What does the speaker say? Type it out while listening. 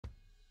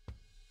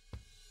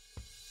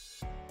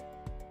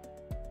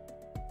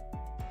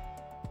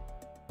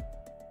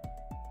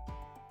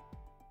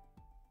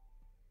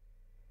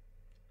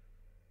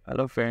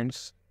Hello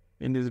friends,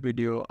 in this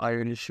video I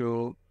will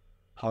show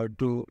how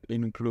to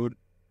include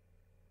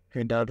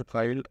header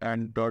file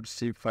and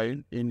 .c file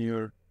in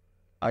your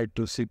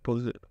I2C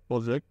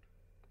project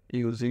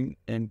using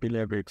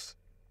npLabX.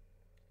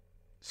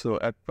 So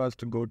at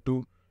first go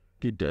to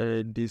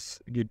this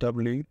GitHub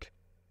link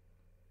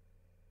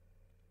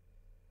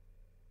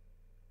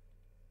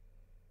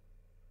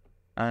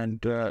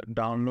and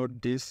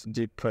download this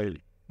zip file.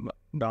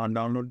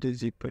 Download this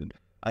zip file.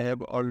 I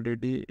have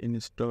already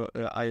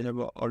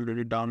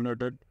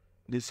downloaded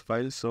this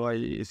file, so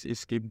I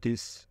skip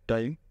this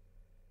time.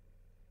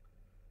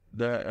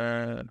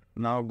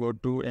 Now go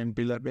to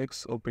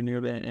npLabX, open your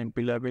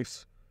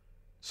npLabX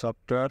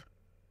software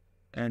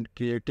and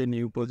create a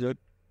new project.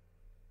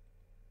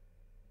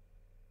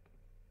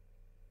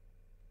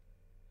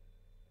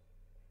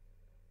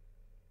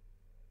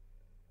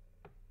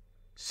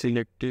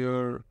 Select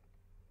your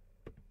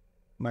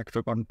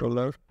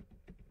microcontroller.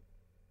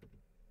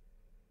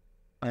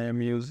 I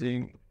am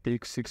using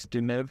PIC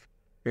 16F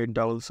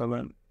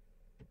 877A.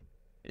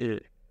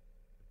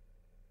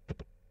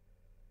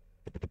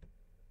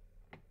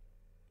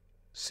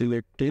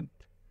 Select it.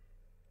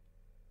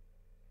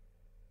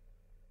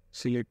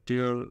 Select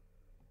your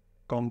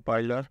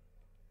compiler.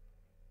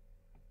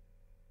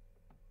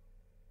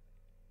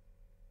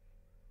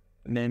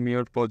 Name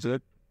your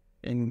project.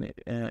 In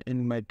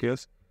my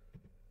case,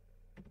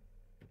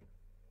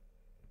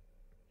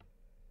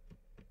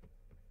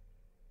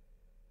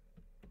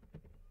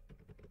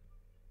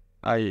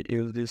 I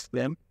use this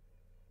name.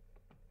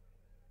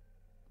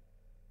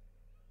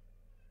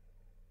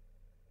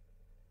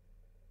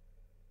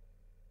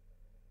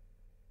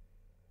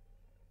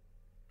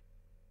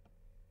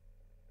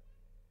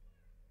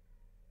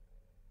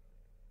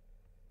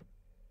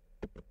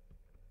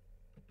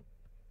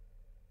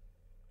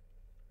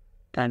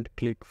 And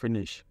click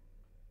finish.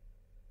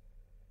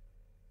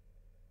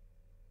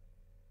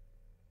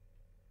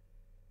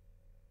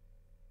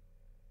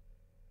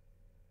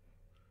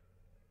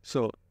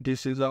 So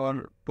this is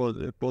our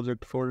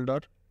project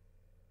folder.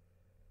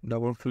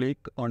 Double click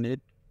on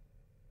it.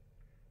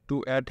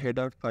 To add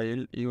header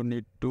file, you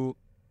need to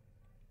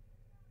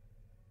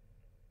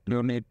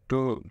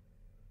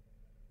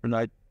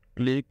right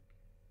click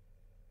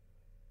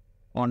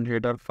on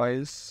header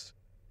files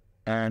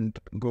and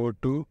go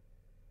to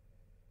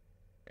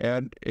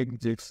add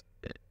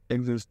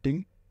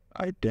existing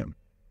item.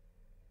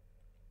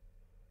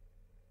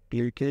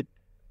 Click it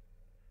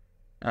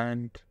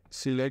and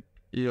select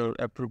your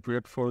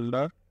appropriate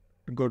folder.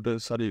 Go to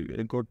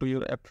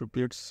your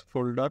appropriate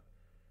folder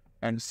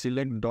and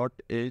select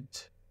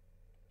 .h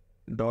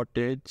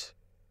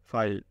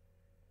file.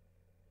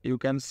 You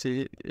can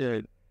see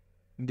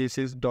this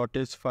is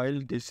 .h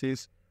file, this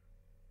is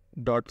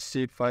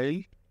 .c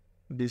file,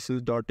 this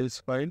is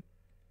 .h file,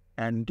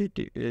 and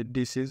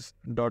this is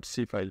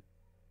 .c file.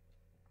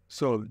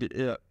 So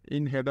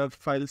in header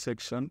file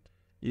section,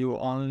 you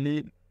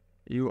only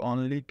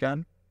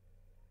can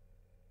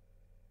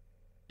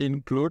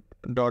include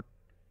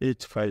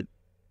 .h file.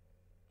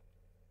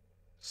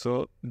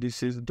 So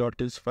this is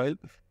 .h file.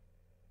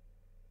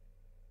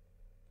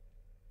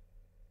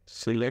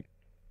 Select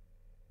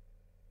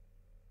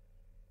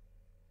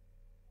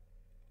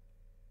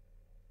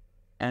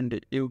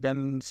and you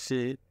can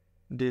see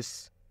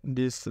this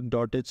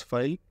 .h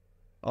file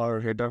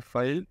or header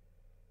file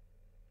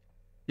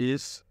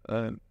is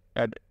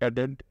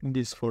added in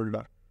this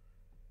folder.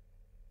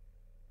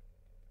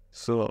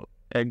 So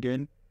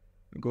again,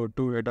 go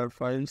to header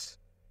files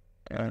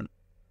and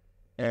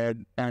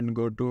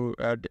go to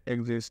add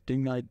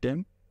existing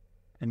item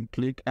and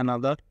click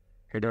another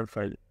header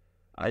file.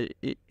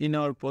 In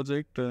our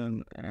project,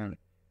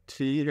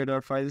 3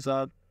 header files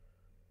are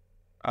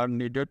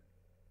needed.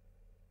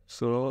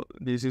 So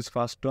this is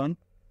first one,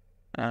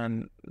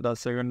 and the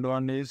second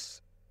one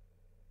is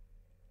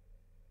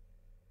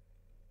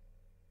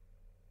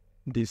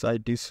this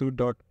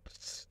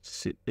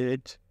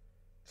I2C.h.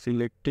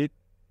 Select it,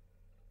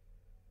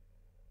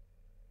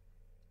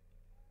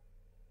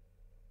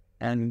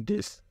 and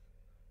this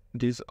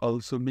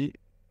also be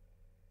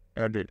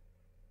added.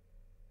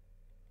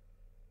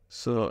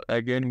 So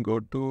again, go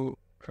to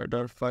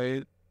header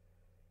file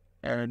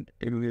and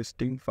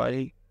existing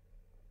file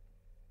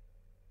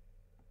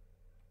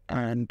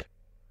and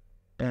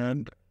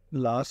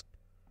last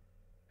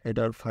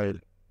header file.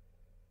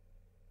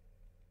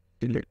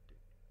 Select.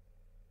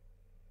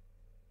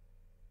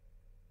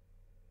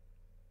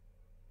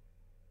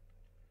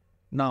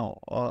 Now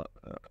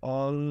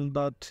all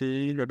the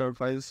 3 header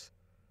files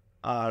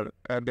are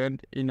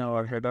added in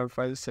our header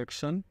file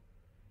section.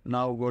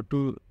 Now go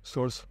to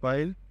source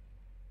file,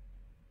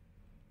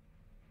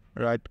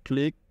 right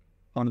click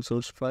on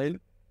source file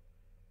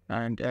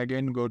and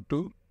again go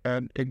to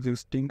add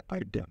existing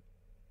item.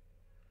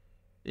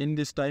 In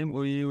this time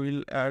we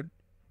will add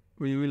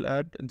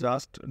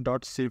just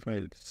 .c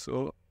file.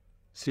 So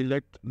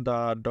select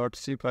the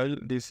 .c file.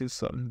 This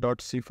is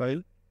 .c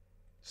file.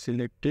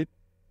 Select it.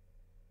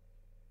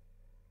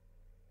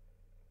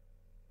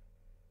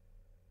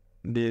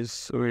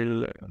 This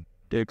will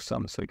take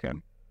some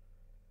second.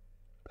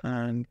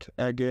 and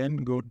again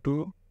go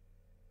to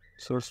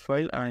source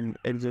file and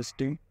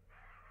existing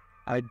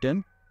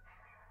item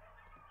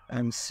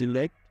and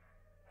select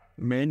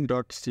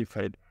main.c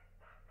file.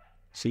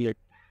 Select.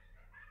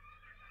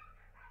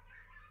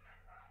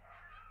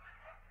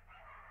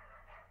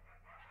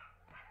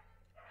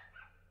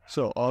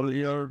 So all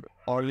your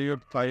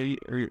file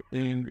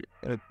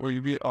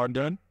will be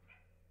ordered.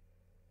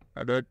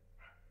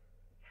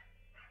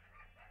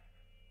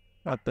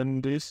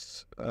 Open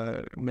this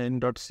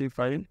main.c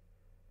file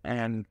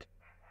and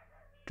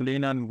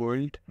clean and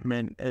build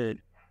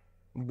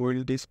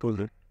build this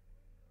project.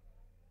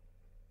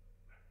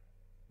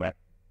 Back.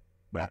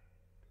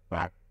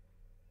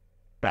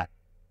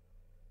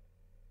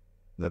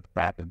 The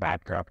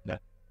backdrop.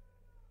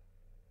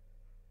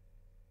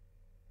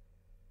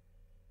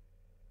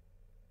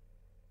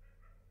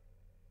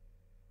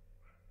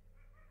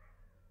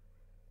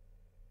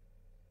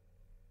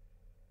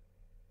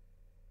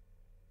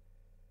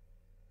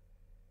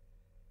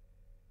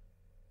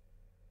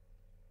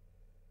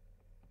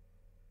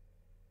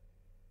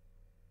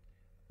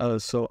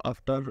 So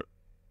after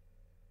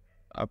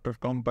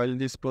compile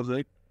this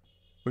project,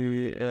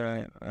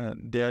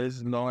 there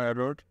is no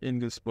error in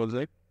this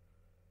project.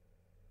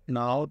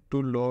 Now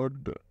to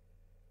load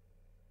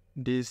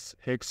this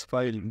hex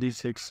file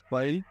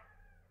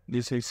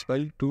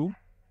to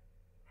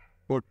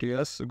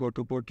Proteus, go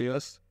to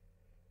Proteus,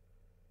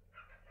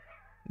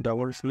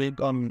 double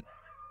click on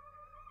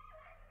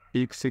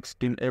PIC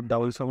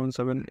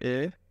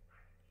 16F777A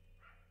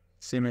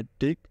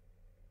symmetric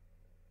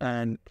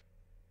and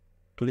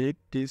click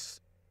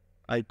this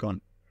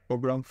icon,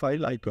 program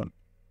file icon.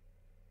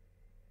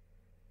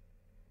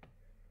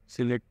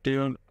 Select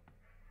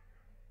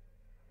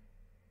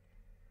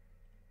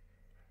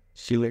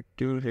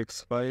your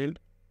hex file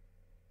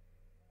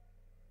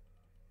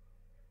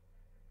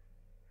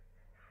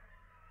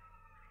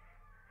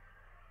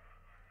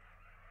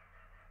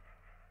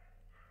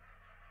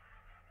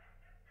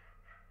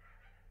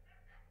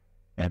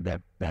and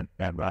that.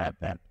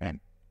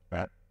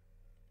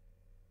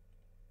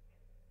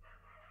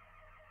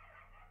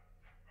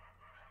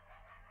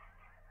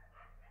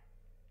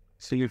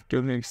 Select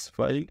your hex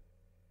file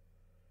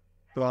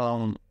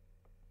from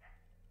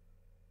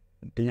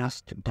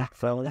that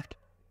file left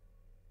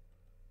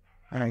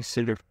and I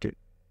select it.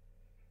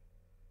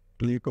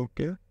 Click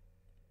OK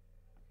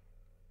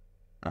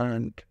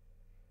and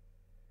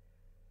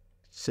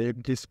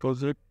save this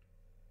project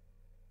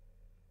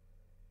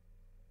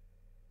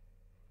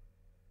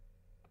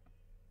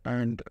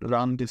and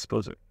run this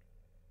project.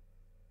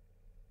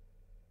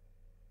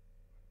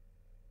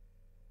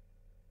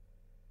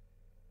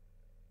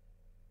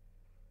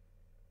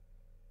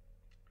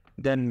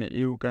 Then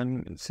you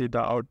can see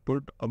the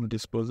output of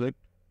this project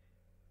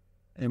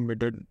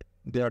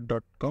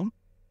embedded.there.com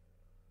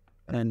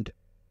and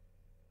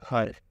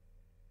hi.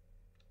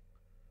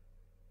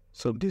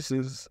 So this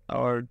is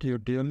our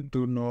tutorial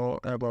to know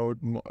about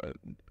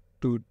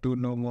to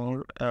know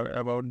more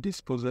about this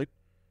project.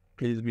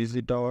 Please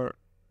visit our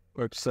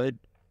website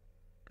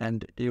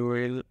and you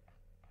will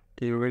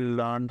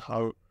learn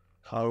how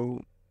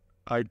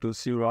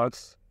I2C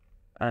works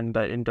and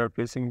the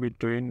interfacing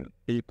between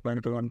PIC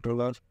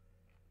microcontroller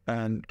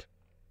and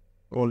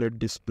OLED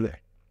display.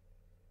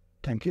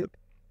 Thank you.